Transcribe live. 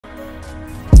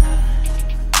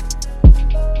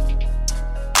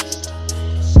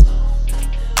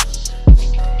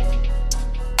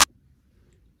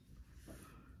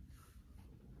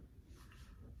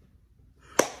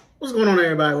What's going on,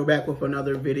 everybody? We're back with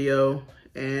another video,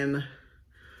 and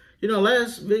you know,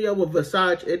 last video with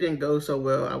Visage, it didn't go so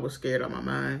well. I was scared on my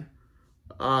mind.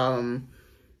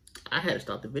 I had to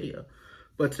stop the video,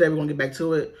 but today we're gonna get back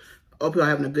to it. Hope y'all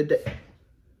having a good day.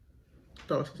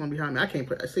 Thought something behind me. I can't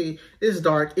put. See, it's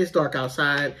dark. It's dark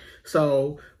outside,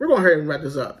 so we're gonna hurry and wrap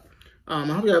this up. I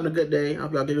hope y'all having a good day. I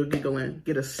hope y'all get a giggle in,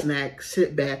 get a snack,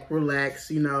 sit back, relax.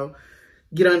 You know,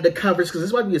 get under the covers because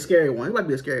this might be a scary one. It might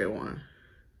be a scary one.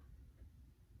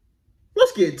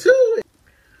 Let's get to it.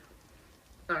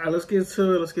 All right, let's get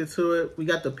to it. Let's get to it. We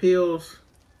got the pills.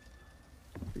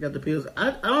 We got the pills.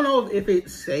 I don't know if it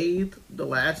saved the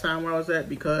last time where I was at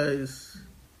because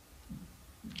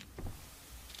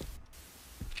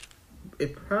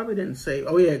it probably didn't save.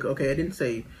 Oh yeah, okay, it didn't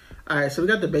save. All right, so we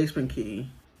got the basement key.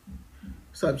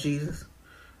 What's up, Jesus?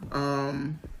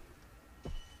 So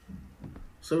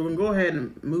we're gonna go ahead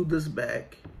and move this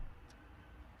back.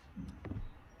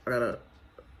 I gotta.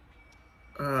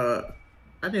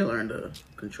 I didn't learn the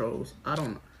controls. I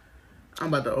don't know. I'm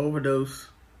about to overdose.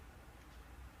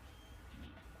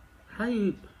 How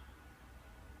you...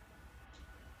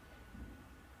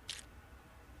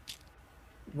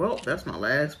 Well, that's my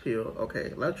last pill.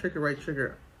 Okay, left trigger, right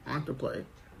trigger, on to play.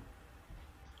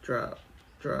 Drop,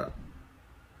 drop.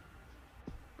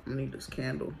 I'm gonna need this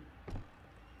candle.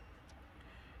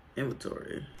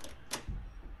 Inventory.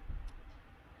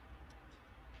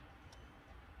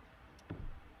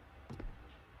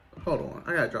 Hold on,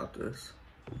 I gotta drop this.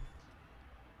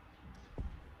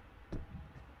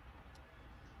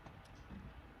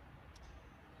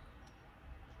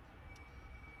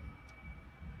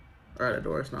 All right, the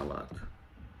door is not locked.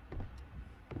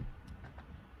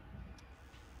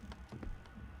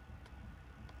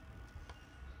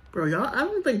 Bro, y'all, I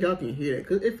don't think y'all can hear it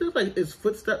because it feels like it's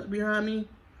footsteps behind me.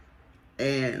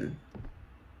 And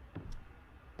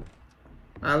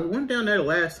I went down there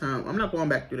last time. I'm not going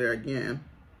back through there again.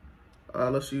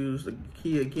 Let's use the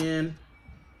key again.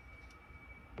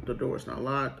 The door's not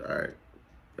locked. All right.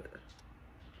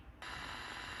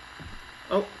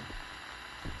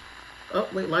 Oh,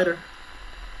 wait, lighter.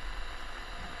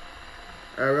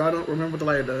 All right, I don't remember what the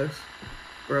lighter does.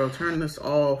 Bro, turn this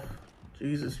off.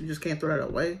 Jesus, you just can't throw that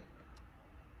away.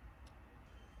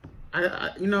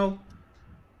 You know,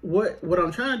 what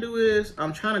I'm trying to do is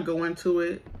I'm trying to go into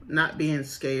it not being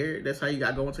scared. That's how you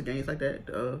gotta go into games like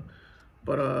that.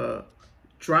 But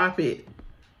drop it.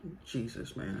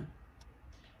 Jesus, man.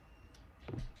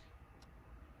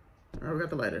 All right, we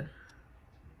got the lighter.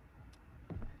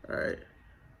 All right.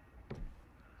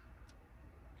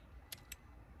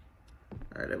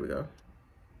 All right, there we go.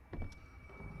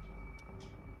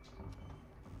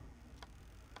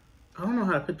 I don't know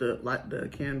how to put the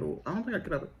candle. I don't think I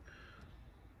could have it.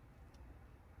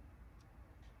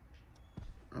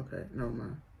 Okay, never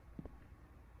mind.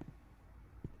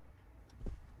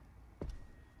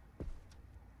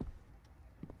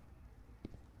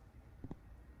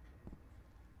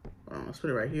 Let's put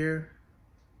it right here.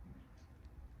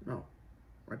 No,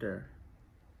 right there.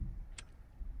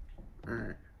 All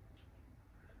right.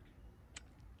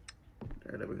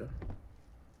 There we go.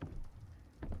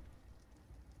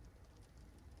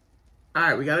 All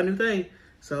right, we got a new thing.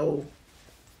 So,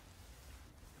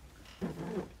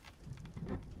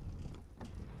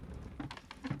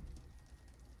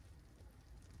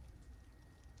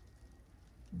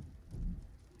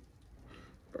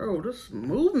 bro, this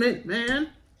movement, man.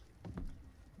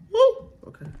 Woo!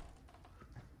 Okay.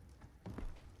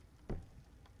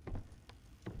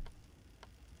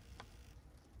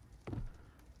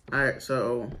 All right,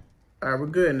 so, all right, we're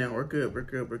good now. We're good.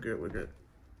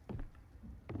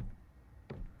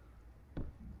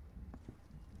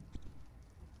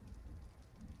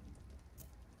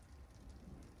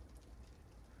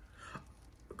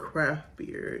 Craft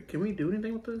beer. Can we do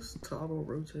anything with this? Toggle,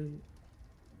 rotate.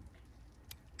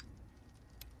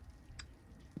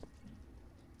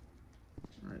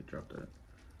 All right, drop that.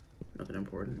 Nothing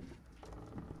important.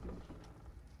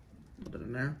 Nothing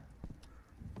in there.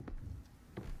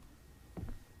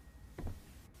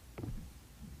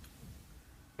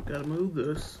 Gotta move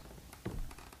this.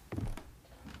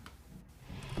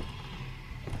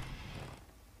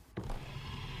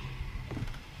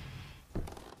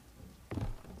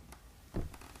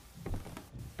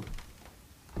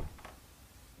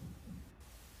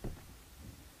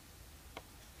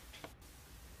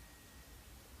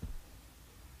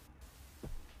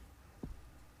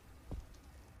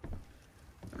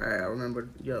 All right, I remember.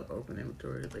 Yup, open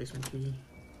inventory, basement key.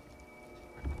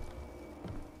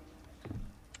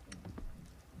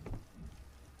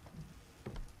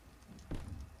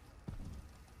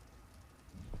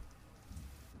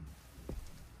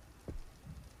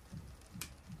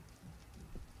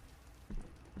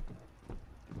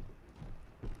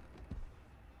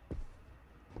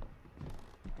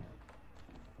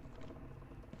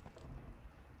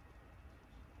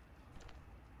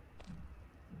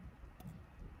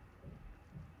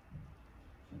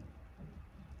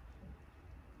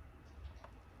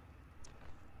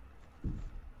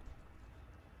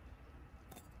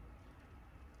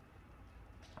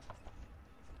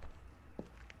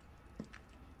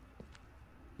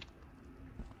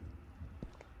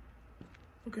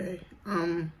 Okay. All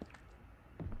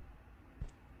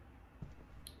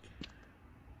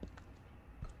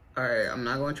right. I'm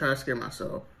not gonna try to scare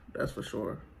myself. That's for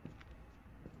sure.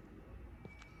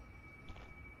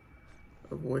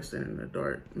 Avoid standing in the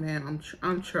dark. Man,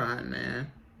 I'm trying, man.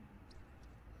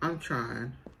 I'm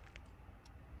trying.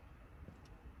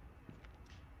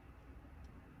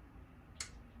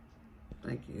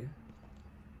 Thank you.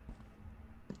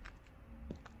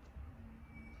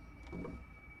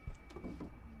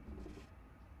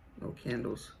 No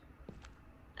candles.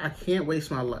 I can't waste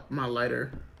my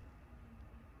lighter.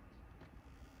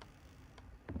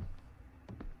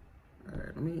 All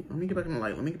right, let me get back in the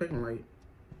light. Let me get back in the light.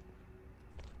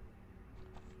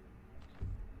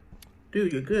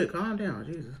 Dude, you're good. Calm down,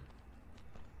 Jesus.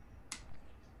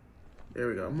 There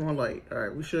we go. More light. All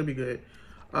right, we should be good.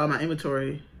 My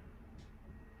inventory.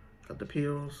 Got the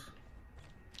pills.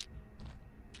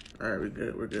 All right, we're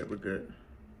good. We're good. We're good.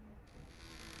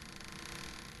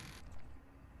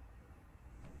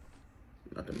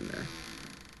 Nothing in there.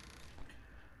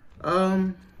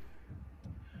 I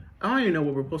don't even know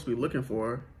what we're supposed to be looking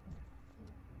for.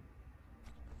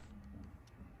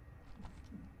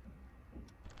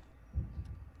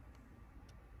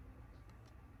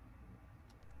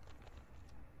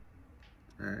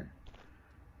 All right.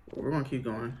 Well, we're gonna keep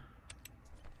going.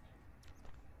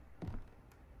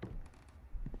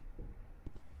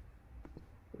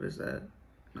 What is that?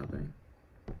 Nothing.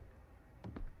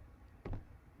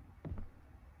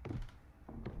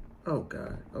 Oh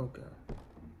God. Oh God.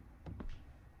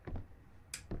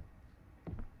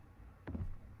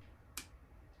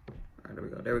 All right, there we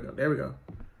go. There we go. There we go.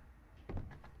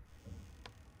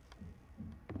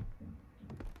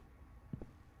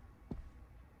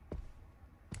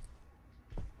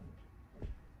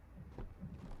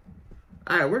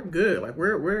 All right, we're good. Like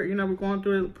we're you know, we're going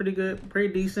through it pretty good,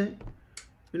 pretty decent,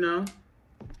 you know.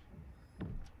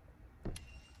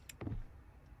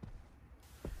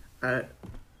 All right,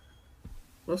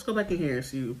 let's go back in here and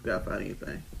see if we got find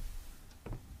anything.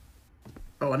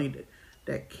 Oh, I need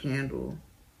that candle.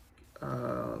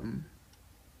 I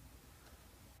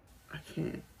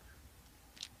can't.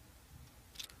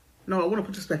 No, I want to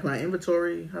put this back in my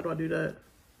inventory. How do I do that?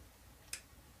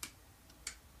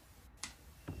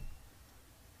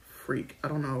 Freak. I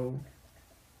don't know.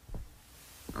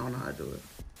 I don't know how to do it.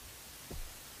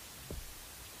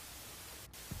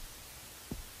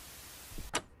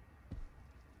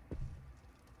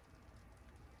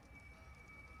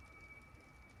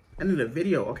 I need a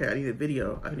video. Okay, I need a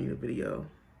video. I need a video.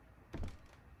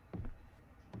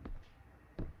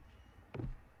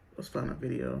 Let's find a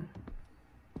video.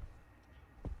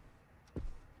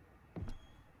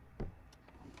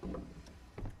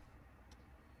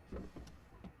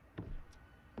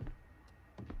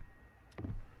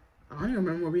 I don't even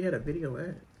remember where we had a video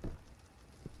at.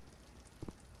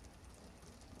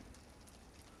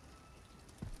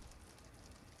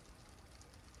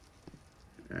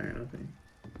 All right, nothing.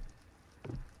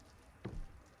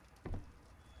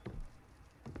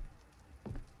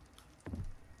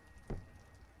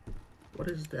 What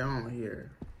is down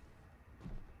here?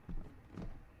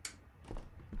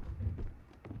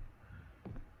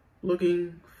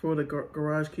 Looking for the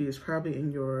garage key is probably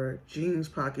in your jeans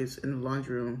pockets in the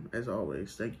laundry room, as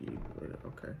always. Thank you.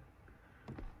 Okay.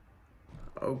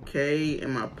 Okay,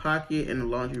 in my pocket in the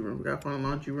laundry room. We gotta find a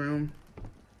laundry room.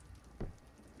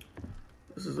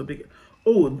 This is a big...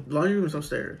 Oh, laundry room is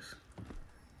upstairs.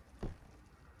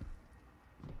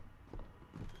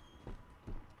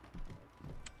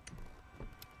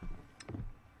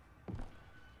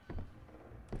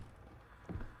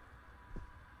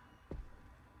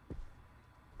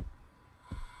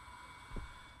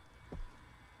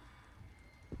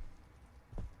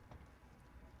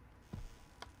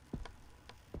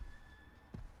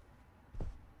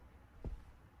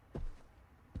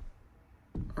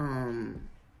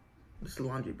 This is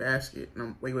the laundry basket.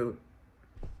 No, wait.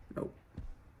 Nope.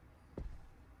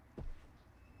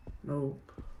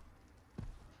 Nope.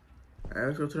 All right,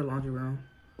 let's go to the laundry room.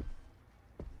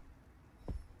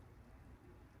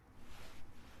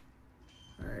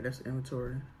 All right, that's the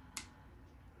inventory.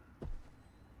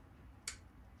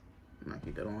 I'm not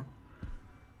keep that on.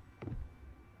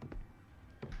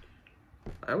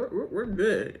 All right, we're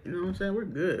good. You know what I'm saying? We're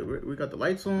good. We got the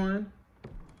lights on.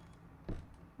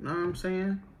 You know what I'm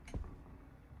saying?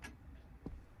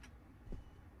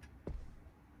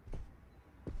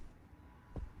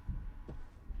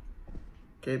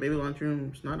 Okay, baby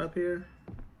lunchroom's not up here.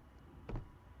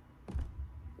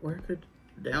 Where could...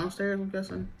 Downstairs, I'm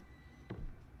guessing?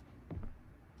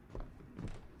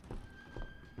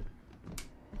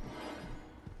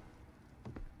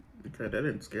 Okay, that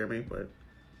didn't scare me, but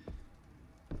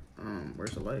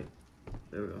where's the light?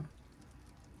 There we go.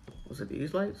 Was it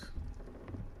these lights?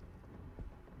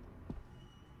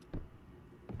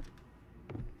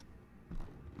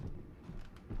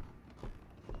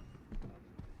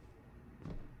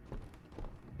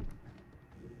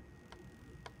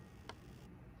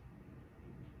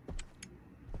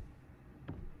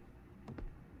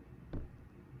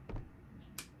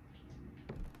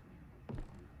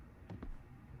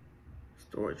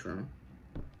 Storage room.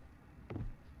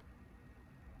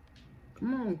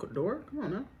 Come on, door. Come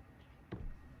on now.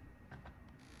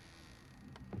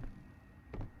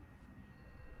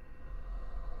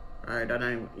 Alright, that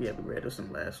ain't. Yeah, we read this in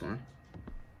the last one.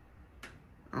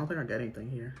 I don't think I got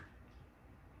anything here.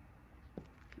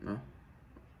 No.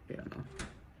 Yeah,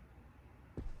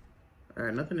 no.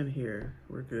 Alright, nothing in here.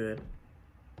 We're good.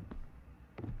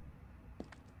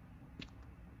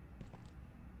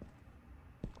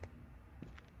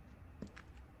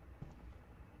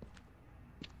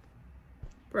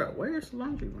 Bro, where's the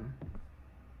laundry room?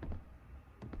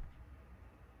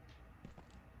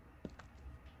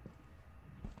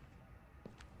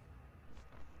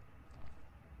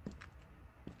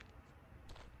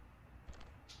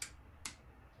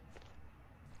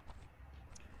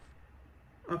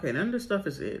 Okay, none of this stuff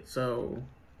is it. So,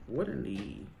 what in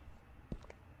the...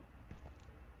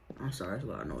 I'm sorry, there's a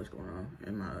lot of noise going on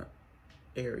in my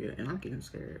area, and I'm getting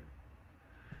scared.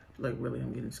 Like, really,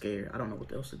 I'm getting scared. I don't know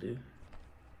what else to do.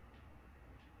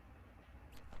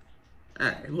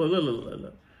 Alright,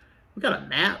 look. We got a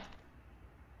map.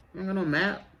 We don't got no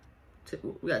map.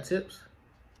 We got tips.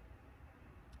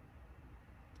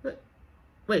 Wait.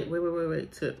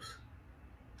 Tips.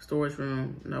 Storage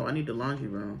room. No, I need the laundry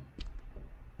room.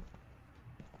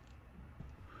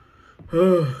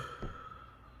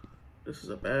 This is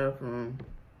a bathroom.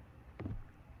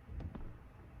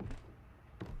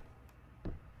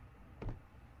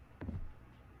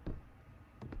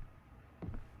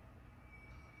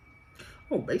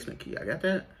 Oh, basement key. I got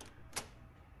that.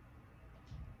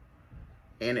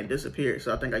 And it disappeared.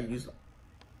 So I think I used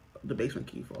the basement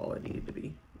key for all it needed to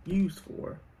be used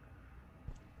for.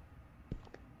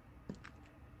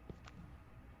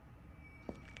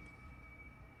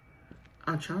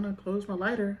 I'm trying to close my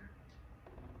lighter.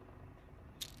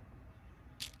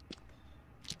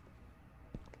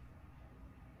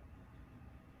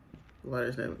 The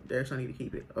lighter's there, so I need to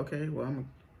keep it. Okay, well, I'm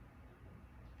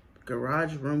a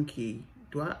garage room key.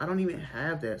 I don't even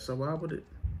have that, so why would it?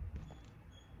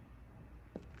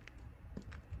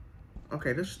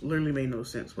 Okay, this literally made no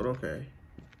sense, but okay.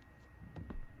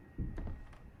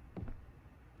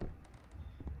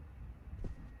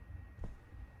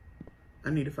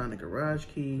 I need to find a garage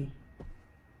key.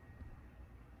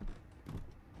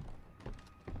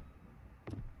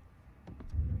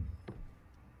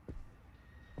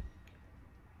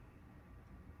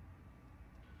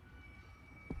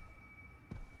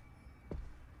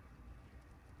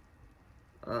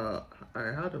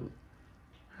 Alright,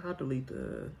 how delete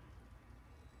the...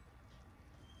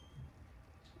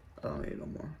 I don't need it no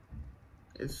more.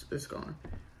 It's gone.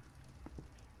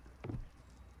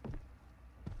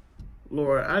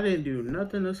 Lord, I didn't do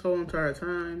nothing this whole entire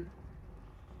time.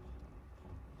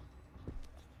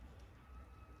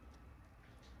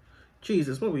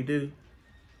 Jesus, what we do?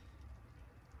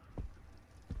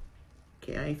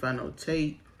 Okay, I ain't find no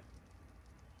tape.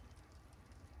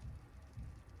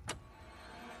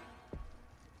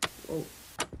 Oh.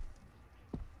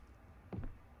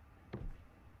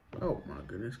 Oh my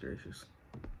goodness gracious.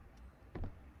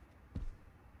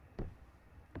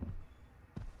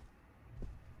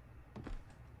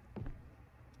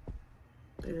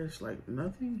 There's like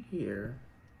nothing here.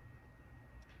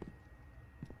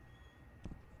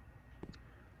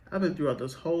 I've been throughout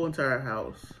this whole entire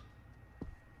house.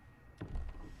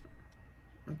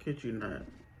 I kid you not.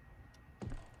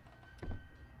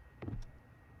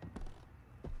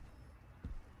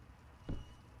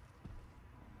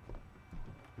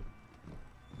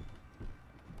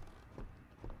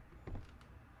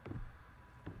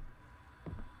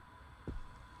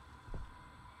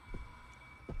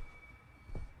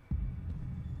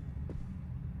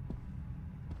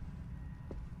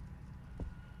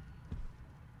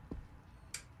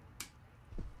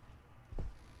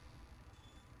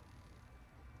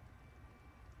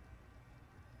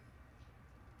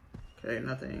 Okay,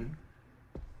 nothing.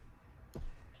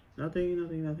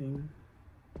 Nothing.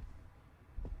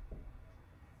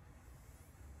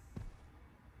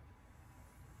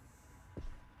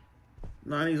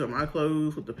 None of these are my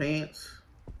clothes with the pants.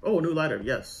 Oh, new lighter,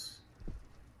 yes.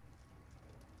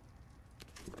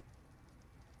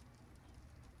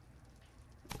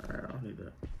 Alright,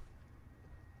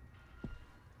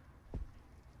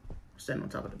 Stand on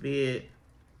top of the bed.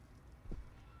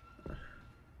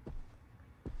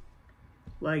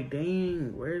 Like,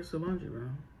 dang, where's the laundry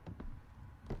room?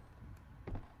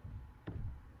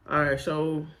 All right,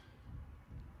 so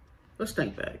let's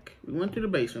think back. We went through the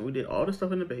basement. We did all the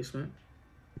stuff in the basement.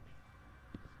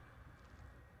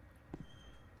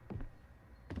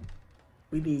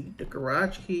 We need the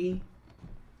garage key.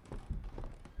 I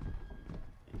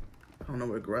don't know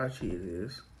where the garage key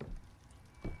is.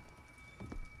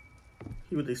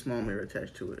 Key with a small mirror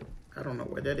attached to it. I don't know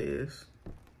where that is.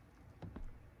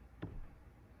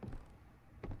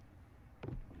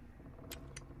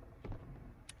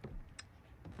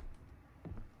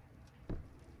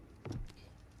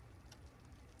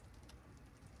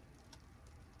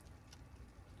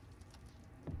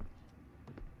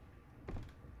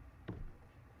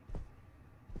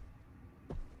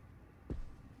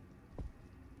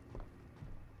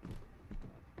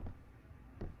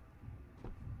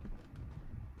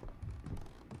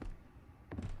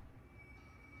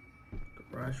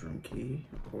 Garage room key,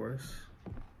 of course.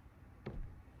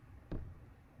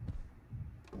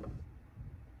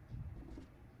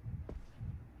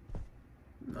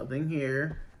 Nothing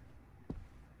here.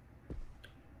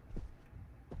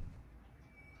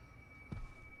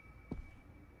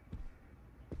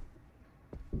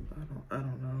 I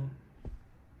don't know.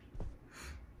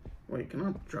 Wait, can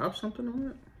I drop something on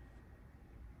it?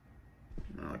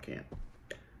 No, I can't.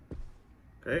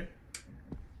 Okay.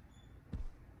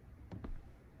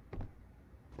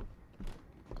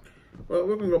 Well,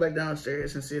 we're gonna go back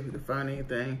downstairs and see if we can find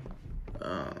anything.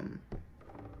 I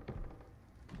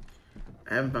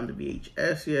haven't found the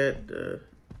VHS yet. The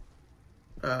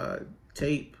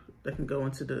tape that can go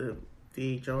into the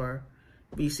VCR,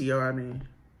 I mean.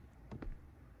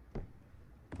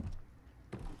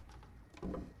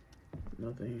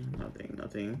 Nothing.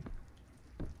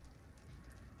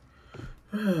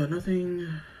 Nothing.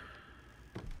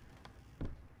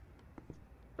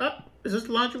 Ah, is this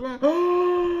the laundry room?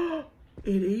 Oh,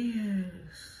 it is.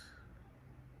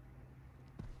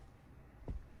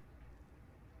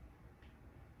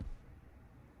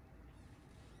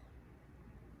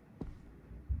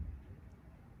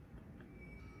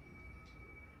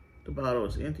 The bottle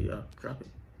is empty, y'all. Drop it.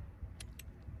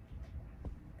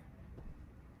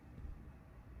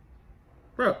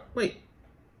 Bro, wait.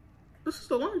 This is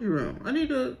the laundry room. I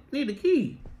need a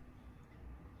key.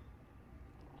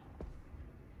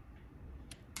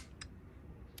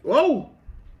 Whoa.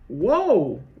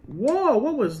 Whoa. Whoa.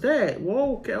 What was that?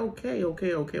 Whoa. Okay. As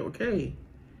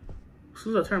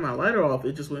soon as I turned my lighter off,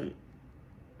 it just went.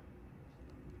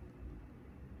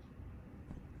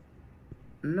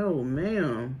 No,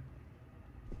 ma'am.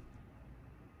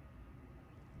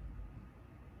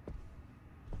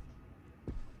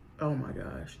 Oh my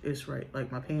gosh, it's right.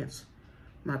 Like my pants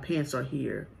are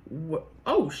here. What?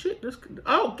 Oh shit!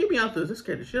 Oh, get me out this. This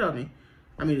scared the shit out of me.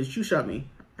 I mean, you shot me.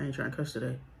 I ain't trying to cuss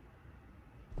today.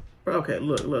 But okay,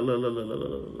 look.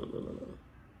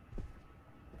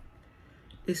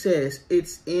 It says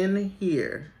it's in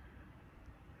here,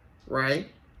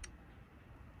 right?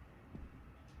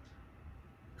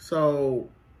 So.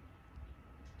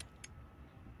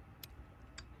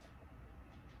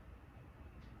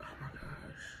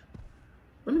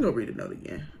 Let me go read the note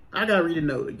again. I gotta read the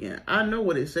note again. I know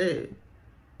what it said.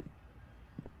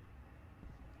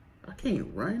 I can't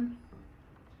run.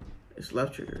 It's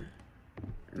left trigger.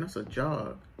 And that's a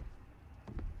jog.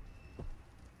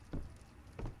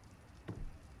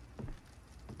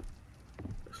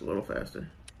 It's a little faster.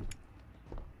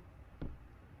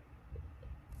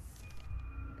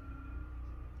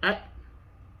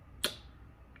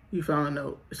 You found a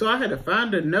note. So I had to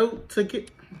find a note to get.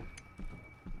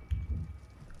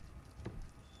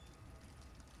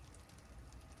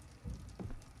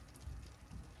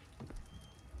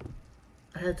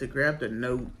 I had to grab the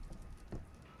note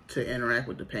to interact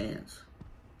with the pants.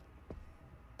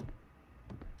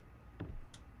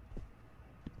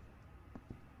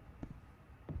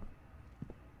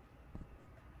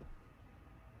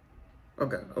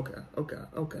 Okay.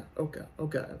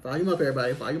 Volume up,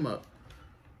 everybody. Volume up.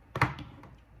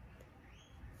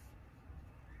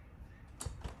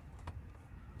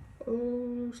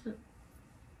 Oh, snap.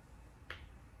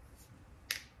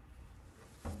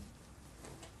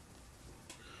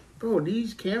 Bro,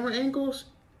 these camera angles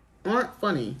aren't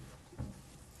funny.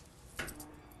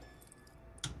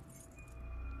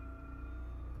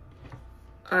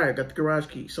 All right, got the garage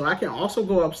key. So I can also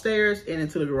go upstairs and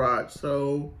into the garage.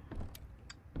 So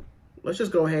let's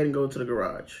just go ahead and go to the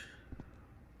garage.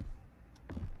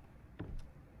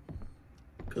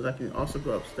 Because I can also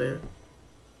go upstairs.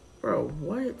 Bro,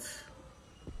 what?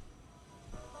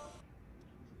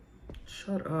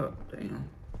 Shut up, damn.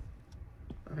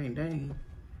 I mean, dang.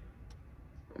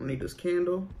 I'm gonna need this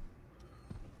candle.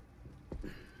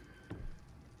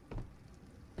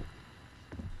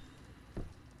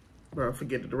 Bro,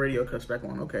 forget that the radio cuts back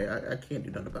on. Okay, I can't do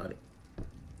nothing about it.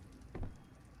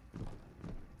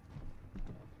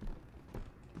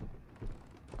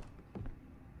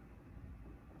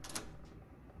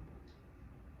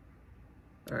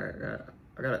 Alright,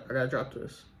 I gotta drop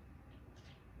this.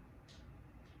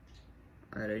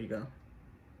 Alright, there you go.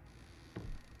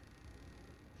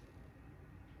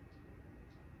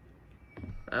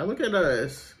 Look at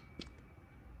us.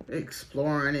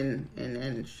 Exploring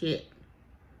and shit.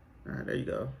 Alright, there you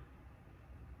go.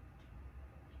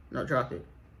 No, drop it.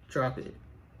 Drop it.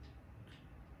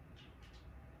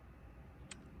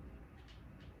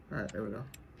 Alright, there we go.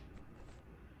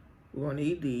 We're gonna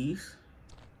need these.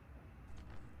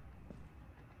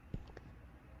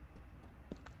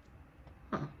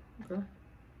 Huh, okay.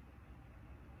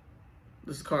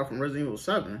 This is a car from Resident Evil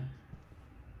 7.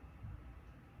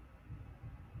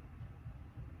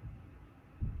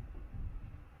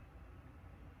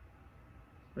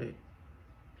 Wait.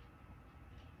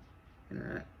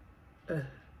 Internet.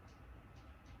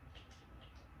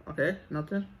 Okay,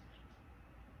 nothing.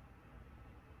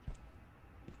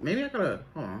 Maybe I gotta,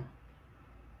 hold on.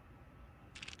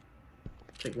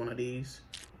 Take one of these.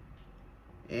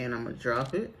 And I'm gonna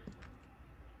drop it.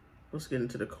 Let's get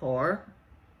into the car.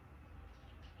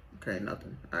 Okay,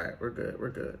 nothing. Alright, we're good, we're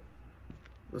good.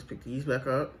 Let's pick these back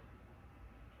up.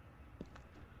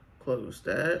 Close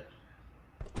that.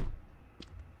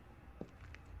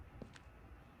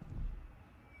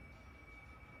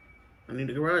 I need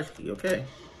a garage key, okay.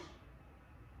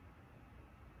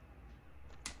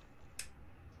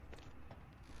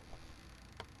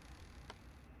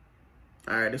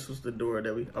 Alright, this was the door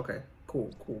that we, okay.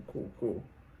 Cool, cool, cool, cool.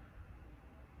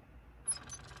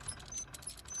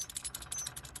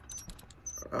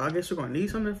 I guess we're gonna need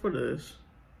something for this.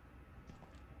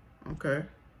 Okay.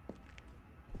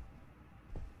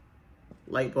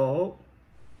 Light bulb.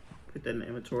 Put that in the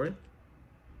inventory.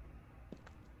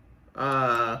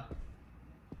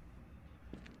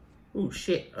 Ooh,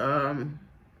 shit.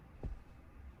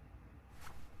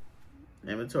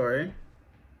 Inventory.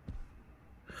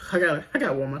 I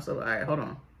gotta warm myself. All right, hold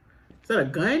on. Is that a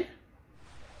gun?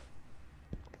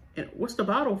 And what's the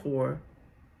bottle for?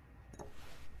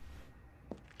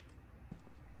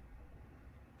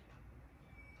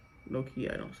 No key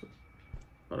items.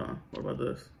 Hold on. What about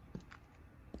this?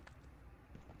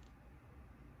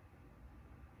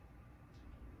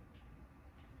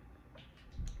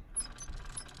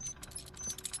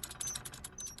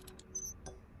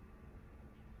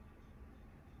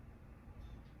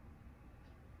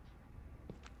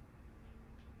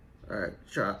 All right,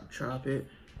 chop it.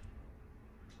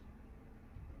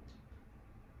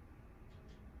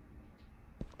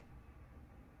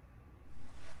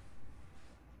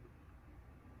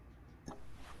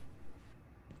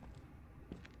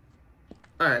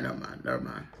 All right, never mind, never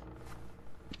mind.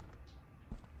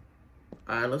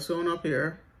 All right, let's go on up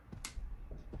here.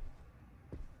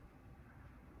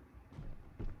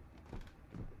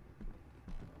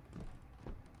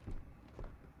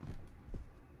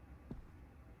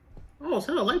 Oh, it's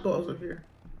a lot of light bulbs up here.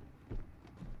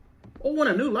 Oh, want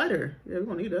a new lighter. Yeah, we're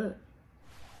gonna need that.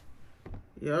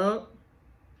 Yup.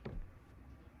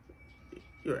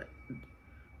 You're right.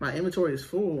 My inventory is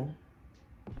full.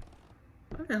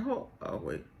 Okay, hold. Oh,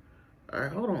 wait. All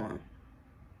right, hold on.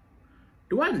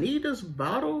 Do I need this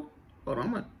bottle? Hold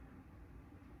on,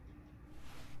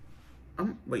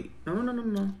 wait. No. All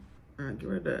right, get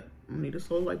rid of that. I'm gonna need this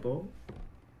whole light bulb.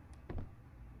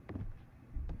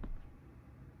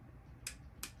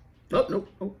 Oh, nope.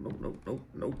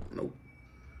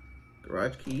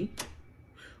 Garage key.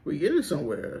 We're getting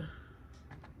somewhere.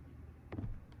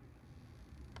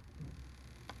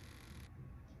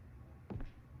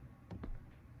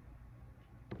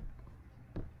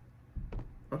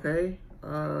 Okay,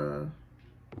 was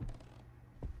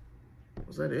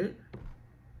that it?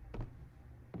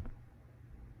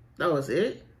 That was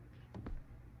it?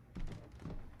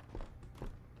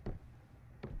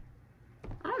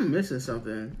 I'm missing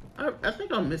something. I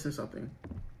think I'm missing something.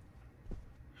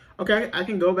 Okay, I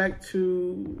can go back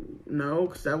to, no,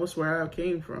 because that was where I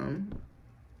came from.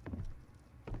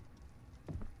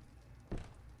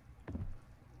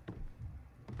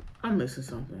 I'm missing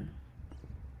something.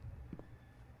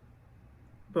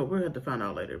 But we'll have to find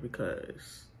out later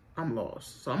because I'm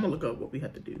lost. So I'm gonna look up what we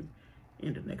have to do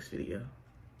in the next video.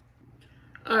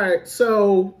 All right,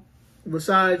 so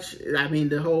besides, I mean,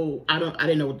 the whole, I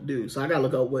didn't know what to do. So I gotta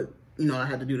look up what, I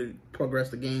had to do to progress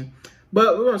the game.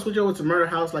 But we're gonna switch over to Murder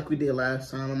House like we did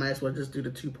last time. I might as well just do the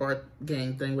 2-part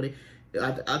gang thing with it.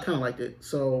 I kind of liked it.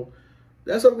 So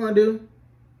that's what we're gonna do.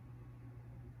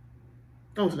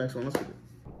 On to the next one. Let's do it.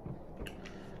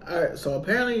 Alright, so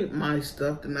apparently my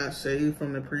stuff did not save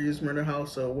from the previous Murder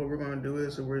House. So what we're gonna do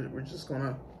is we're just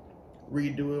gonna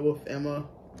redo it with Emma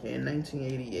in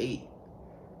 1988.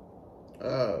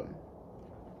 So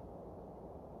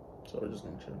we're just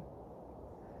gonna chill.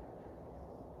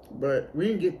 But we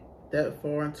didn't get that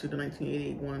far into the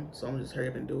 1988 one, so I'm gonna just hurry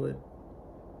up and do it.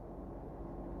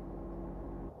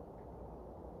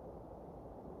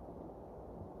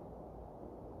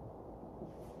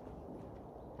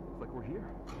 Looks like we're here.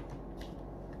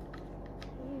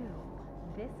 Ew,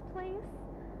 this place?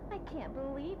 I can't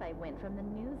believe I went from the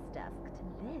news desk to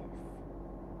this.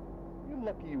 You're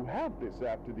lucky you have this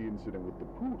after the incident with the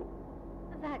poodle.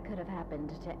 That could have happened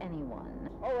to anyone.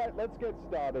 All right, let's get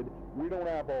started. We don't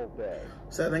have all day.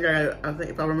 So I think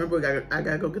if I remember, I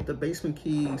gotta go get the basement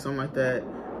key, something like that,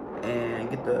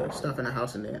 and get the stuff in the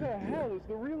house and then. Who the hell is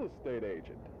the real estate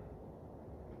agent?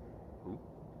 Who?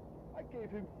 I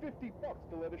gave him $50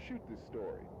 to let us shoot this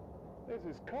story. There's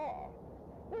his car.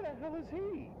 Where the hell is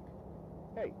he?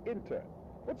 Hey, intern,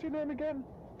 what's your name again?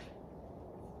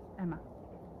 Emma.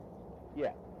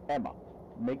 Yeah, Emma.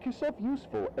 Make yourself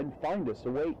useful and find us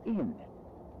a way in.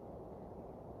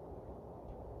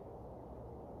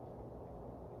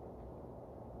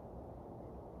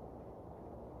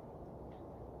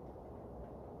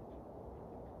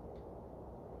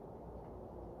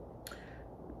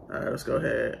 Alright, let's go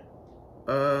ahead.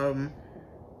 Alright,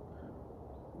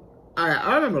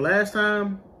 I remember last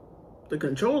time the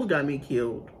controls got me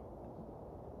killed.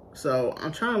 So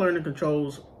I'm trying to learn the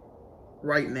controls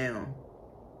right now.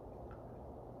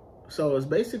 So it's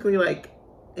basically like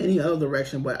any other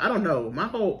direction, but I don't know.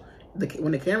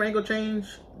 When the camera angle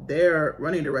change, their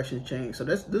running directions change. So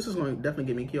this is going to definitely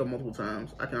get me killed multiple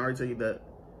times. I can already tell you that.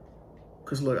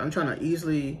 Cause look, I'm trying to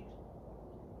easily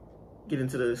get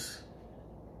into this.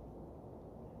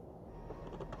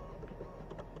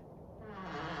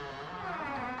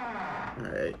 All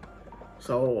right.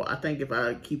 So I think if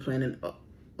I keep playing it a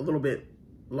little bit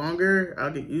longer,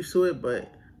 I'll get used to it, but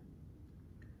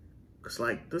it's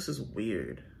like, this is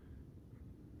weird.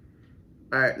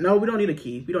 All right, no, we don't need a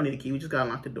key. We don't need a key. We just gotta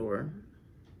lock the door.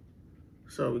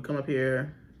 So we come up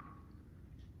here.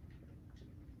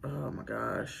 Oh my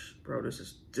gosh, bro, this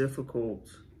is difficult.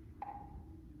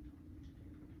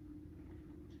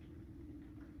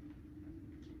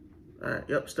 All right,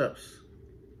 yep, steps.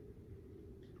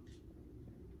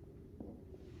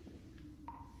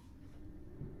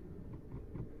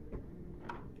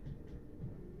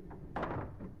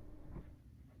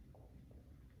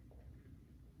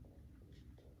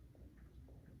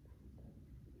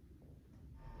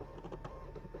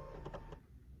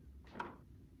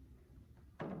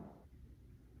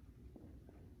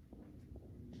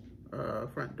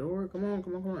 Front door. Come on,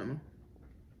 come on, come on, Emma.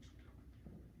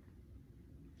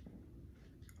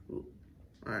 Ooh.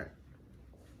 All right.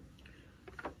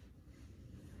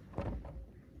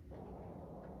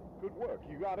 Good work,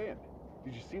 you got in.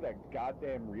 Did you see that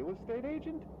goddamn real estate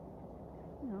agent?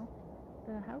 No,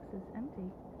 the house is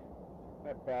empty.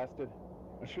 That bastard.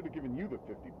 I should have given you the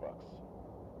 $50.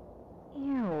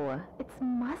 Ew, it's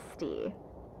musty.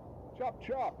 Chop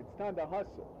chop, it's time to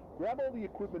hustle. Grab all the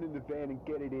equipment in the van and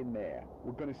get it in there.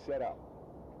 We're gonna set up.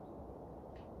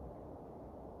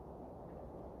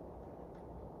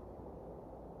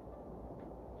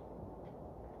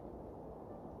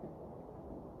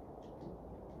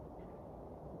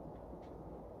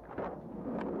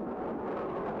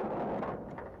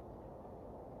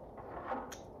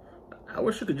 I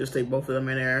wish you could just take both of them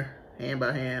in there, hand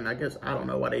by hand. I guess, I don't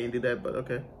know why they didn't do that, but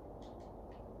okay.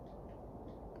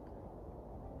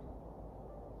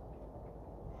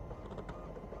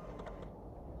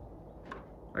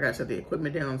 I gotta set the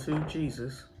equipment down too,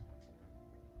 Jesus.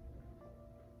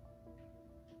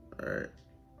 All right.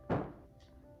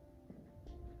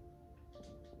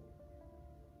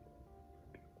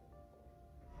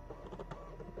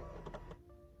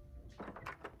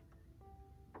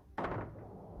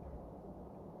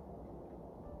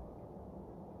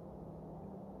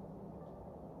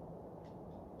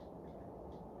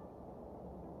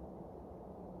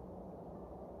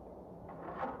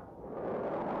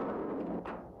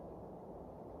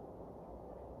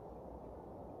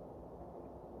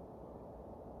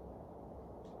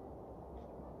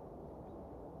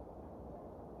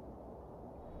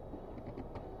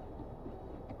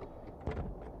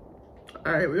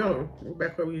 All right, we're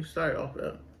back where we started off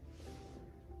at.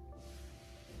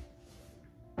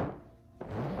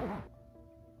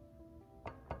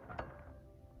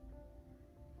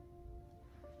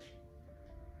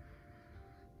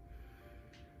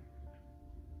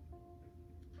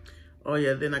 Oh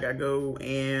yeah, then I gotta go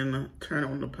and turn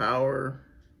on the power.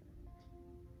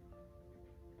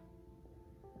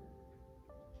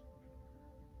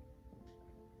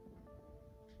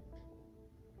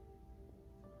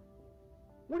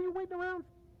 What are you waiting around?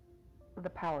 The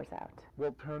power's out.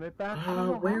 We'll turn it back. I don't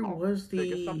know Where how. was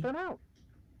Figure the... something out.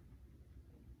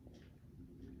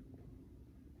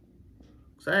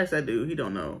 So I asked that dude, he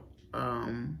don't know.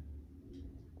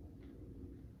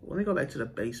 Let me go back to the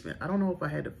basement. I don't know if I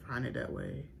had to find it that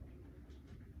way.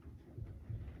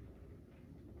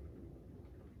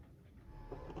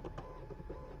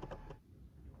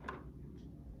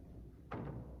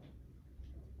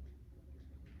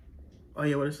 Oh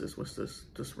yeah, what is this? What's this?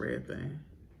 This red thing?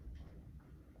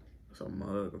 It's a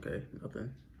mug. Okay,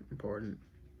 nothing important.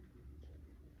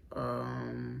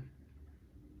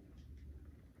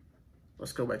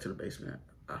 Let's go back to the basement.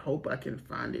 I hope I can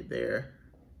find it there.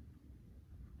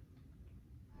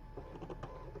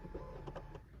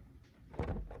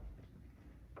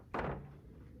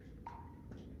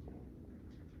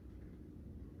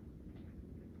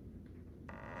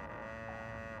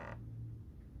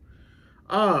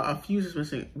 Ah, a fuse is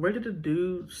missing. Where did the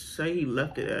dude say he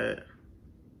left it at?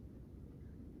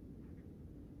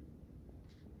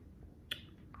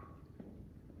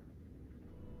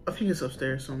 I think it's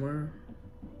upstairs somewhere.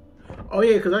 Oh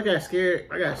yeah, because I got scared.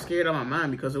 I got scared out of my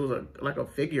mind because it was like a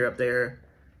figure up there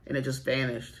and it just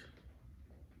vanished.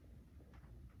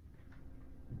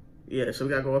 Yeah, so we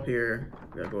gotta go up here.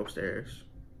 We gotta go upstairs.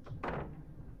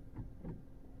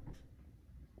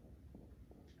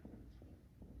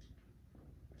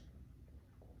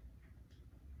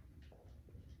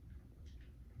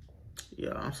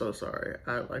 Yeah, I'm so sorry.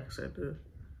 Like I said, the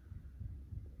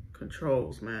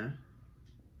controls, man.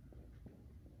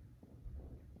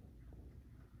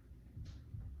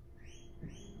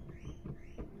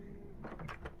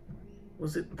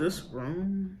 Was it this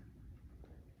room?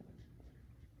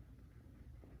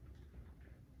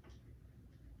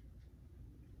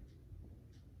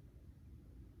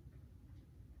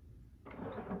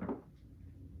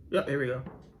 Yep, here we go.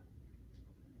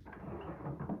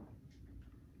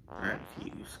 All right,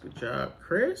 fuse. Good job,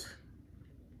 Chris.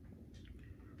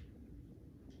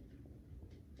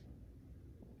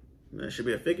 There should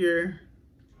be a figure.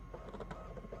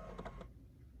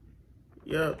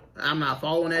 Yep, I'm not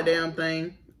following that damn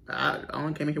thing. I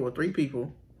only came in here with 3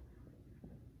 people.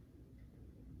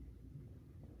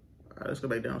 All right, let's go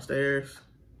back downstairs.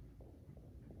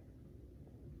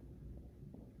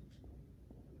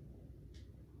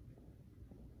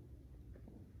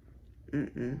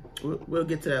 We'll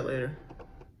get to that later.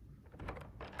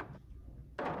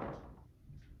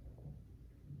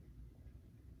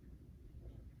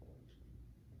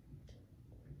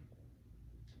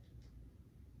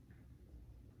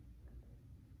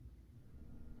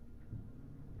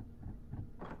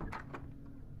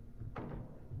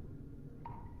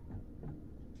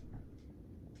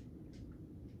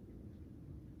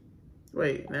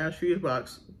 Wait, now it's fuse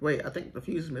box. Wait, I think the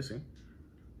fuse is missing.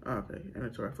 Oh, okay,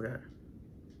 inventory, I forgot.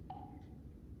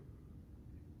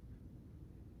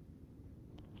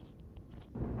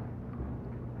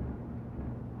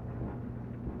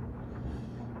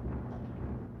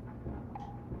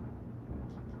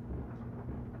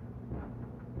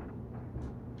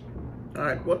 All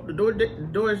right, well, the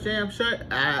door is jammed shut.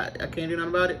 I can't do nothing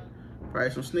about it.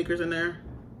 Probably some sneakers in there.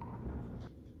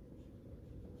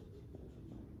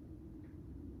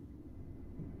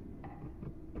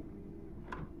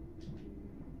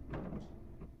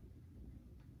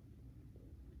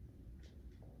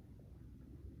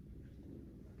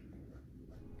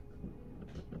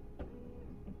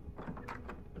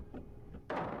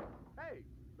 Hey,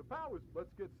 the power's... Let's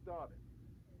get started.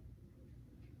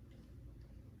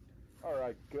 All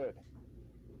right, good.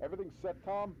 Everything set,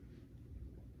 Tom?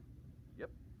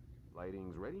 Yep.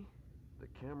 Lighting's ready. The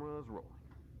camera's rolling.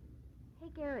 Hey,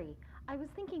 Gary, I was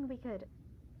thinking we could...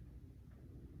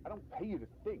 I don't pay you to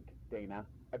think, Dana.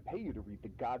 I pay you to read the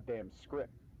goddamn script.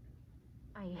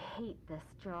 I hate this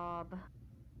job.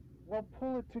 Well,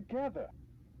 pull it together.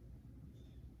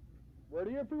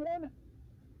 Ready, everyone?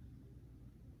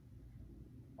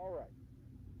 All right.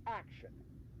 Action.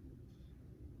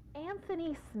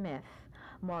 Anthony Smith,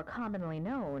 more commonly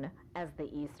known as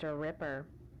the Easter Ripper.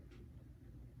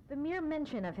 The mere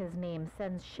mention of his name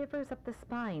sends shivers up the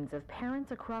spines of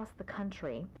parents across the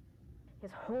country.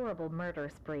 His horrible murder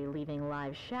spree leaving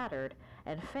lives shattered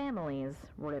and families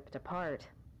ripped apart.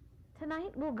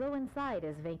 Tonight we'll go inside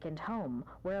his vacant home,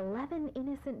 where 11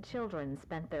 innocent children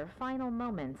spent their final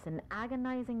moments in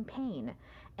agonizing pain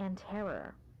and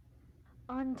terror.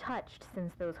 Untouched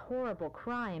since those horrible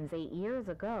crimes 8 years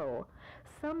ago,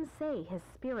 some say his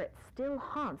spirit still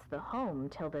haunts the home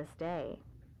till this day.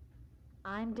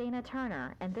 I'm Dana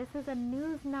Turner, and this is a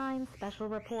News 9 special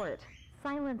report,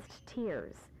 Silenced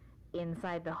Tears,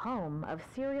 inside the home of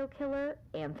serial killer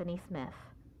Anthony Smith.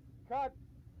 Cut.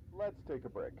 Let's take a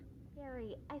break.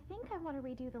 Gary, I think I want to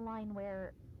redo the line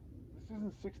where... This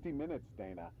isn't 60 Minutes,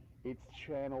 Dana. It's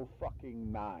Channel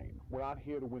fucking 9. We're not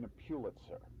here to win a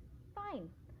Pulitzer. Fine.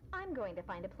 I'm going to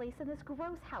find a place in this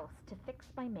gross house to fix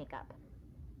my makeup.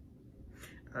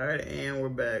 Alright, and we're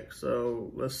back. So,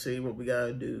 let's see what we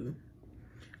gotta do.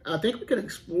 I think we can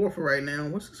explore for right now.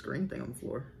 What's the screen thing on the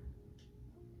floor?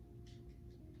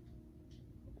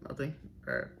 Nothing?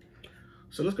 Alright.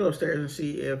 So, let's go upstairs and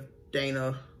see if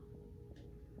Dana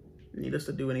need us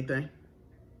to do anything.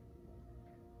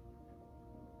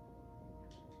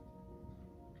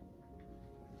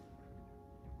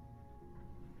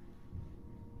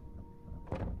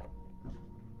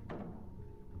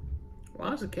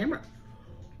 Why is the camera?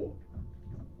 Oh.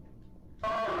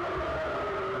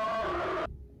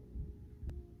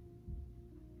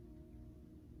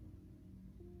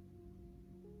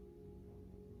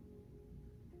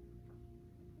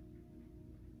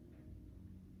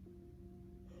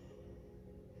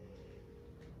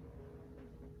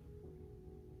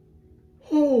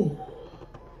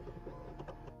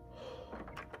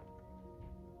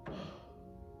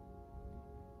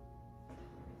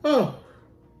 Oh.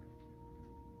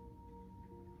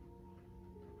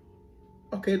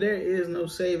 Okay, there is no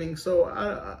saving. So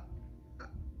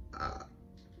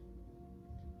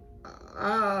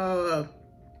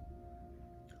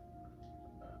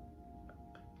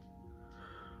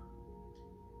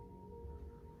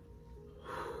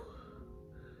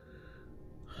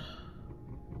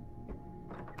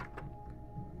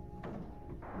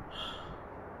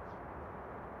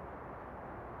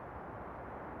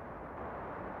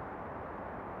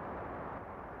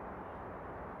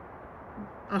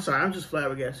I'm sorry, I'm just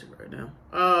flabbergasted right now.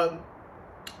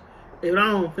 If I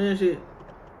don't finish it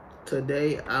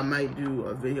today, I might do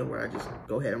a video where I just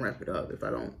go ahead and wrap it up if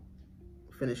I don't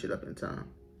finish it up in time.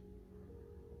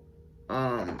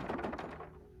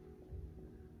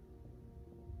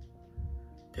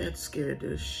 That scared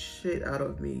the shit out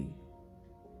of me.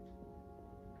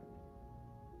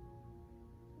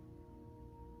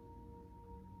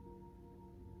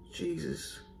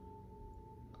 Jesus.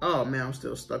 Oh man, I'm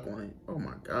still stuck on it. Oh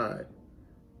my God.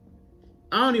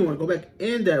 I don't even want to go back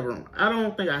in that room. I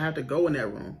don't think I have to go in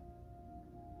that room.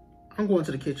 I'm going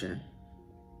to the kitchen.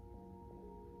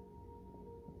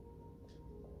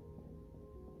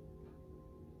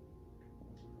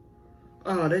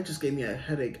 Oh, that just gave me a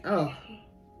headache. Oh.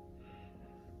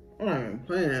 I'm not even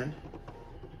playing.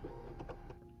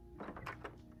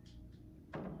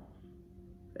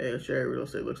 Hey, Cherry Real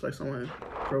Estate looks like someone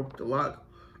broke the lock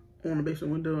on the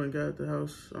basement window and got the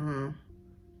house.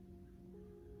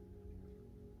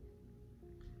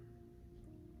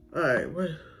 Alright,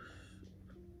 what?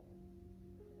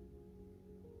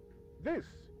 This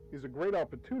is a great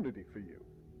opportunity for you.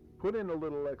 Put in a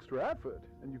little extra effort,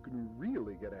 and you can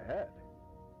really get ahead.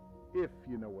 If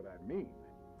you know what I mean.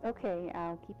 Okay,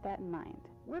 I'll keep that in mind.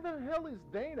 Where the hell is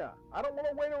Dana? I don't want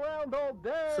to wait around all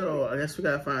day. So, I guess we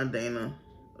gotta find Dana.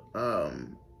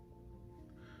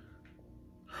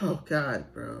 Oh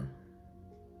God, bro.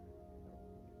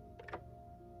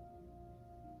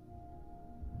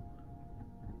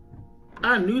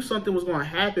 I knew something was gonna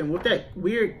happen with that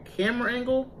weird camera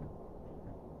angle.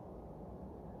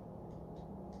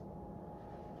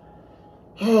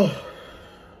 Oh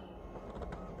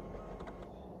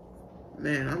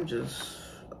man, I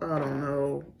don't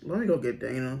know. Let me go get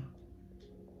Dana.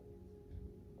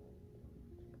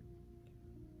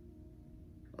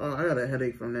 Oh, I got a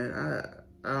headache from that.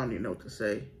 I don't even know what to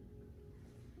say.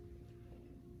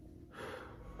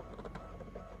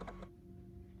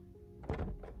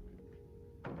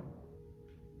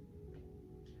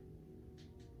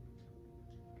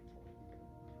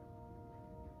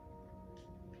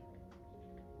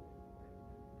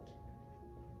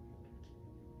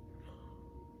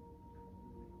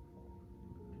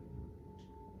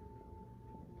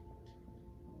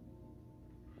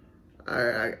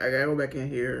 I gotta go back in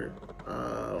here.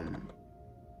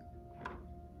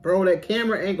 Bro, that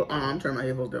camera angle. I'm turning my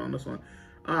headphones down on this one.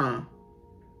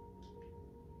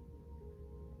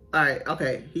 Alright,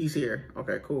 okay, he's here.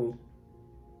 Okay, cool.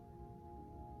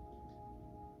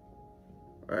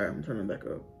 Alright, I'm turning back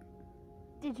up.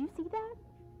 Did you see that?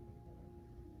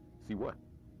 See what?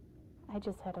 I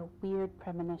just had a weird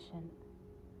premonition.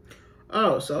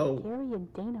 Oh, so Gary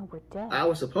and Dana were dead. I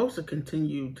was supposed to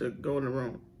continue to go in the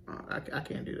room. I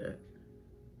can't do that.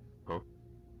 Huh?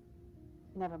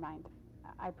 Never mind.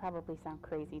 I probably sound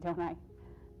crazy, don't I?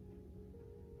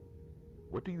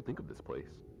 What do you think of this place?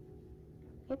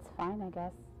 It's fine, I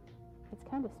guess. It's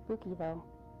kind of spooky, though.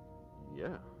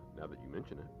 Yeah, now that you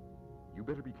mention it. You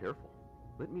better be careful.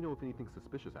 Let me know if anything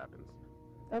suspicious happens.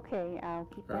 Okay, I'll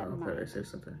keep that in Okay, mind. they said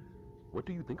something. What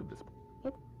do you think of this?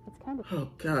 It's kind of... Oh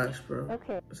gosh, bro.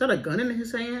 Okay. Is that a gun in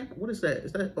his hand? What is that?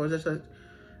 Is that, or is that just,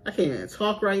 I can't even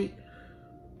talk right.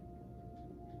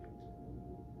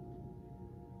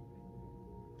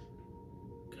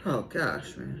 Oh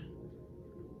gosh, man.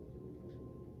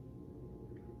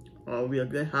 Oh, it'll be a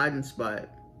good hiding spot.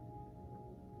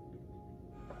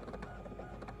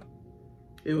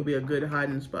 It would be a good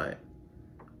hiding spot.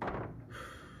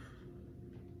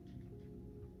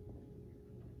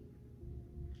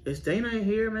 Is Dana in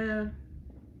here, man?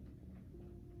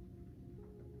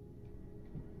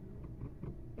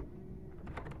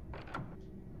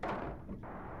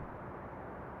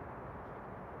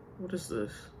 What is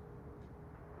this?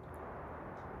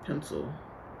 Pencil.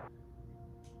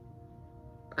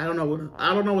 I don't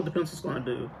know what the pencil's gonna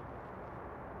do.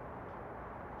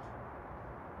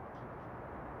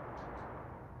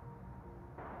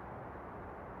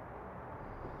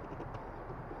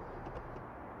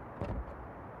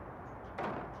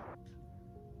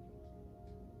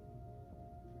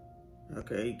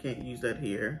 Okay, you can't use that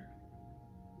here.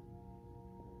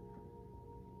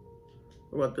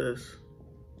 What about this?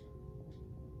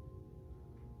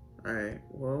 Alright,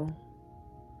 well,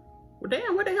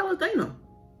 damn, where the hell is Dana?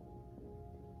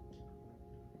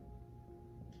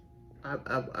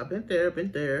 I've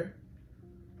been there.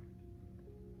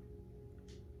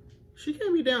 She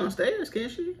can't be downstairs, can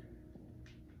she?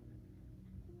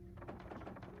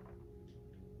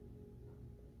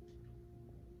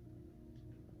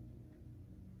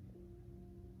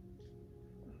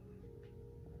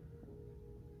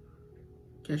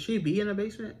 Can she be in the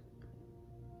basement?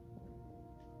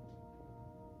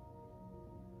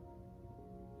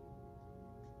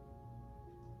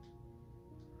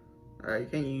 Alright, you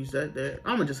can't use that there.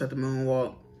 I'm gonna just have to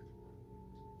moonwalk.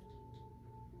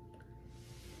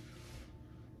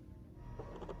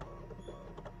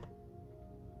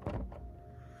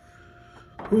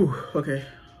 Whew, okay.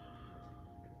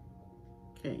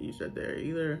 Can't use that there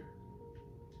either.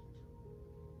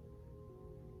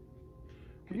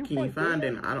 Can you find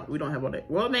her? We don't have all that.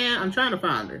 Well, man, I'm trying to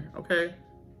find her, okay?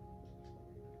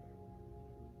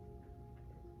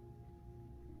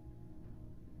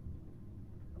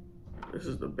 This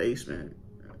is the basement.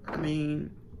 I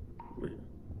mean,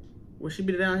 would she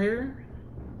be down here?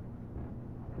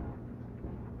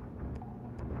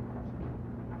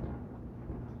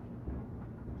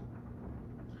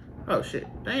 Oh shit,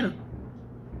 Dana.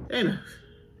 Hey,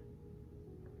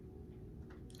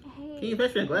 Can you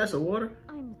fetch me a glass of water?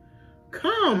 I'm...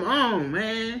 Come on,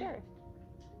 man. Sure.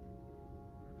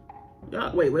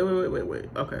 Y'all, wait.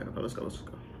 Okay, let's go.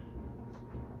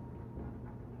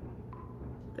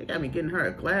 They got me getting her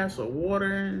a glass of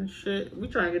water and shit. We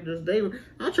trying to get this day.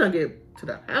 I'm trying to get to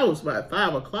the house by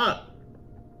 5 o'clock.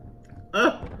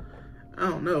 I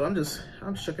don't know. I'm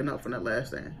shooken up from that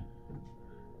last thing.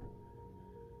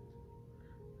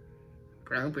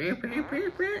 Bro,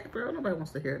 nobody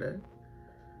wants to hear that.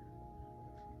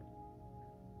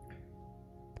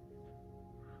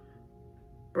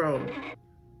 Bro,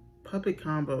 Puppet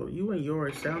Combo, you and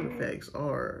your sound effects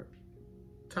are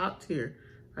top tier.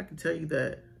 I can tell you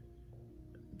that.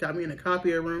 Got me in a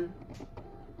copier room.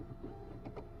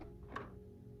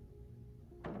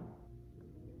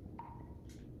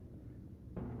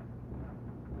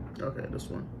 Okay, this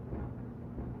one.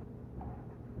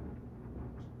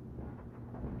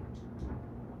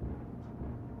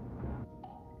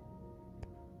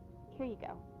 Here you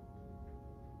go.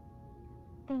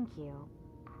 Thank you.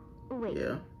 Wait,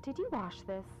 Yeah. did you wash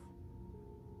this?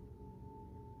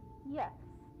 Yes.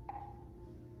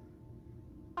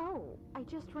 Oh, I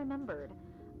just remembered.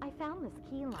 I found this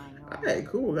key lying around. Hey,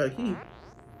 cool, got a key.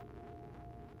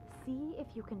 See if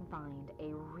you can find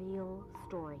a real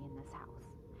story in this house.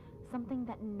 Something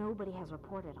that nobody has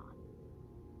reported on.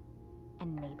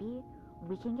 And maybe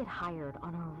we can get hired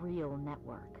on a real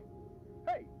network.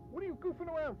 Hey, what are you goofing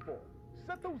around for?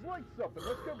 Set those lights up and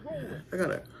let's get rolling. I got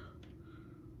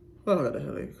a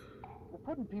headache. We're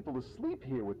putting people to sleep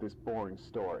here with this boring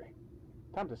story.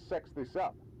 Time to sex this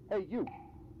up. Hey, you.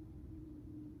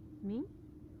 Me?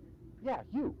 Yeah,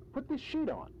 you. Put this sheet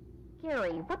on.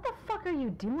 Gary, what the fuck are you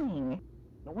doing?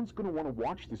 No one's gonna want to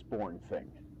watch this boring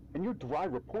thing. And your dry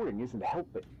reporting isn't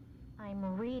helping.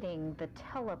 I'm reading the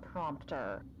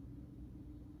teleprompter.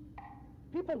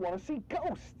 People want to see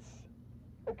ghosts.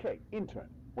 Okay, intern.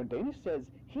 When Dana says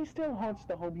he still haunts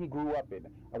the home he grew up in,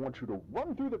 I want you to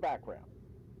run through the background.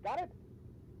 Got it?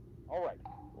 All right,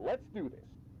 let's do this.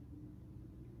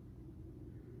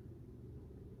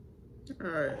 All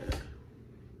right.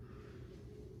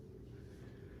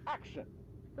 Action.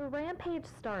 The rampage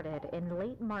started in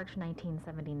late March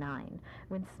 1979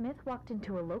 when Smith walked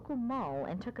into a local mall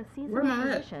and took a Where am seasonal I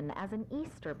at? position as an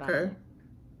Easter bunny. Okay.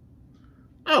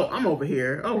 Oh, I'm over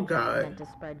here. Oh, The job God. meant to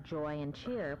spread joy and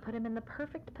cheer put him in the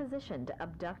perfect position to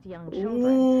abduct young children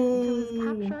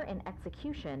until his capture and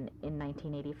execution in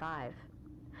 1985.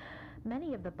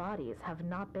 Many of the bodies have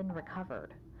not been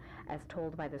recovered. As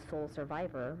told by the sole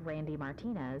survivor, Randy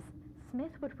Martinez,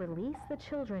 Smith would release the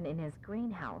children in his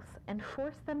greenhouse and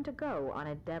force them to go on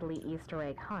a deadly Easter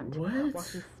egg hunt What? while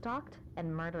he stalked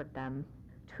and murdered them.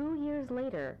 2 years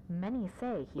later, many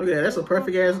say he Look at that, that's still a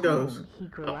perfect haunts ass the ghost. home he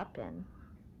grew up in.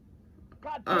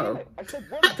 God damn Oh. it! I said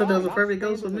one I thought that was a not perfect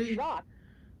ghost standing for the me. shot.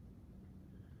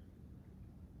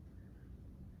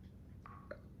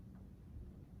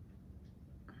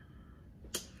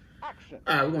 Action.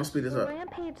 All right, we're going to speed this The up.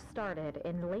 rampage started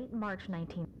in late March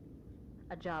 19.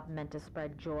 A job meant to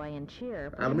spread joy and cheer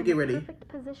put Let him me in get the ready. perfect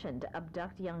position to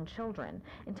abduct young children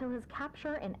until his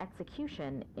capture and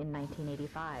execution in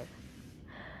 1985.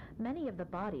 Many of the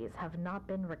bodies have not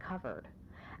been recovered.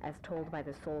 As told by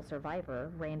the sole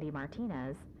survivor, Randy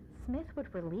Martinez, Smith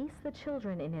would release the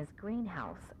children in his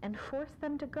greenhouse and force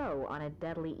them to go on a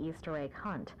deadly Easter egg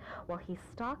hunt while he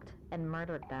stalked and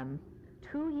murdered them.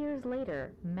 2 years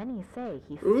later, many say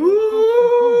he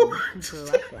still haunts the home he grew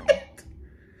up in.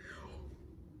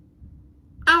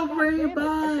 Outraged Damn it,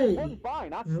 I said one by by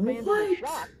not standing the what?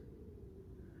 shot.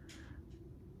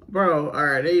 Bro, all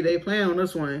right, they playing on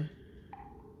this one.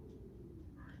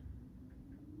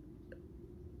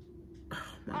 Oh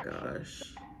my gosh.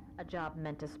 A job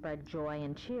meant to spread joy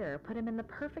and cheer put him in the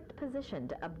perfect position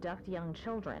to abduct young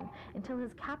children until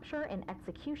his capture and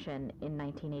execution in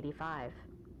 1985.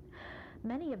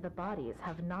 Many of the bodies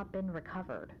have not been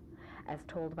recovered. As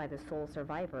told by the sole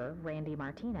survivor, Randy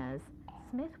Martinez,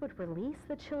 Smith would release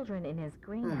the children in his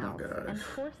greenhouse and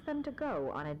force them to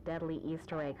go on a deadly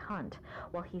Easter egg hunt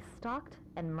while he stalked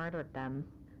and murdered them.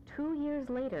 2 years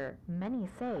later, many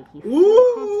say he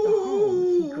still haunts the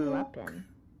home he grew up in.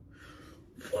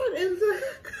 What is that?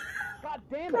 God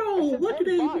damn it! Bro, I said what do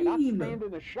they one by not mean? standing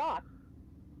the shot.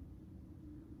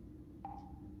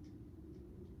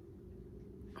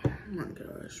 Oh my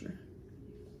gosh, man.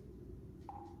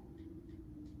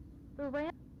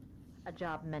 A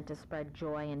job meant to spread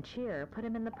joy and cheer put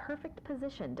him in the perfect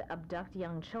position to abduct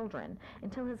young children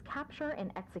until his capture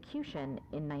and execution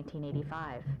in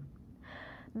 1985.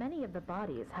 Many of the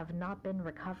bodies have not been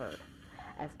recovered.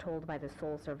 As told by the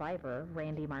sole survivor,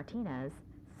 Randy Martinez,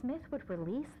 Smith would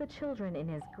release the children in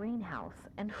his greenhouse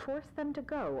and force them to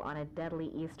go on a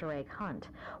deadly Easter egg hunt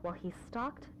while he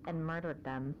stalked and murdered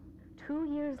them.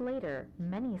 2 years later,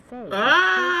 many say he still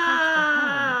haunts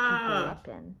the home he grew up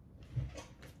in.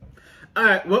 All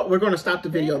right, well, we're going to stop the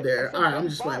video there. All right, I'm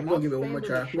just playing. We're going to give it one more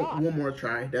try. One more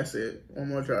try. That's it. One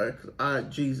more try.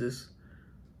 Jesus.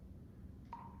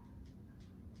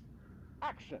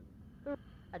 Action.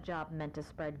 A job meant to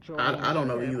spread joy I don't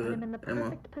know and cheer either, put him in the Emma.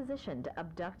 perfect position to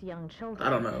abduct young children I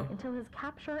don't know. until his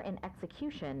capture and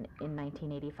execution in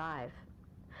 1985.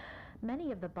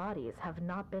 Many of the bodies have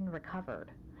not been recovered.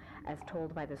 As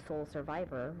told by the sole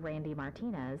survivor, Randy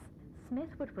Martinez, Smith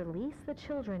would release the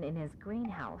children in his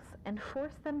greenhouse and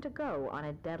force them to go on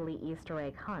a deadly Easter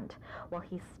egg hunt while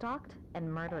he stalked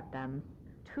and murdered them.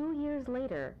 2 years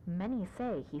later, many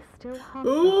say he still haunts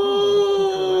the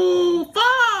home he grew up in.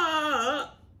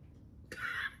 Fuck!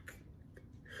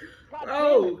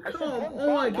 Bro, come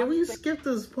on. Can we skip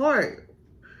this part?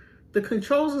 The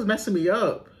controls is messing me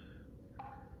up.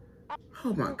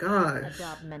 Oh my A gosh.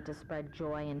 job meant to spread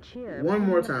joy and cheer. One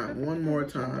more put him in the time, perfect one more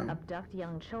position time. To abduct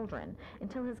young children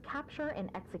until his capture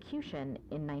and execution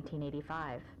in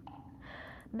 1985.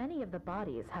 Many of the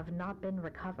bodies have not been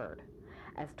recovered.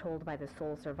 As told by the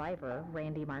sole survivor,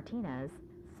 Randy Martinez,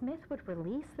 Smith would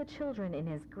release the children in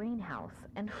his greenhouse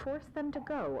and force them to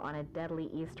go on a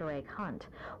deadly Easter egg hunt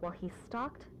while he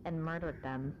stalked and murdered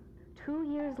them. 2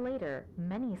 years later,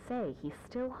 many say he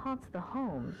still haunts the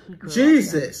home he grew up in.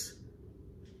 Jesus.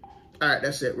 All right,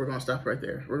 that's it. We're going to stop right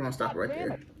there.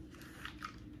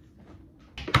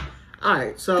 All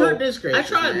right, so I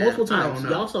tried multiple times.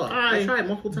 Y'all saw it. I tried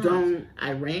multiple times.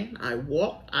 I ran, I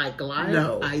walked, I glided,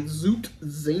 I zooped,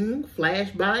 zing, flash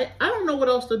by. I don't know what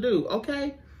else to do,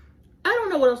 okay? I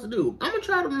don't know what else to do. I'm going to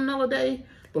try it on another day,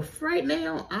 but for right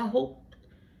now, I don't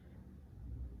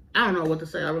know what to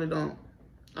say. I really don't.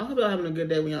 I hope y'all having a good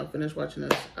day when y'all finish watching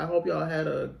this. I hope y'all had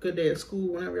a good day at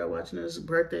school whenever y'all watching this.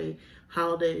 Birthday,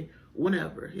 holiday,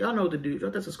 whenever. Y'all know what to do.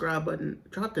 Drop that subscribe button.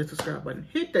 Drop that subscribe button.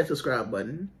 Hit that subscribe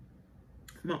button.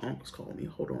 My uncle's calling me.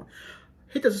 Hold on.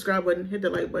 Hit the subscribe button. Hit the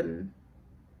like button.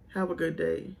 Have a good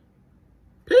day.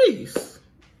 Peace.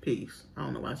 Peace. I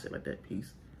don't know why I said it like that.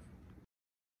 Peace.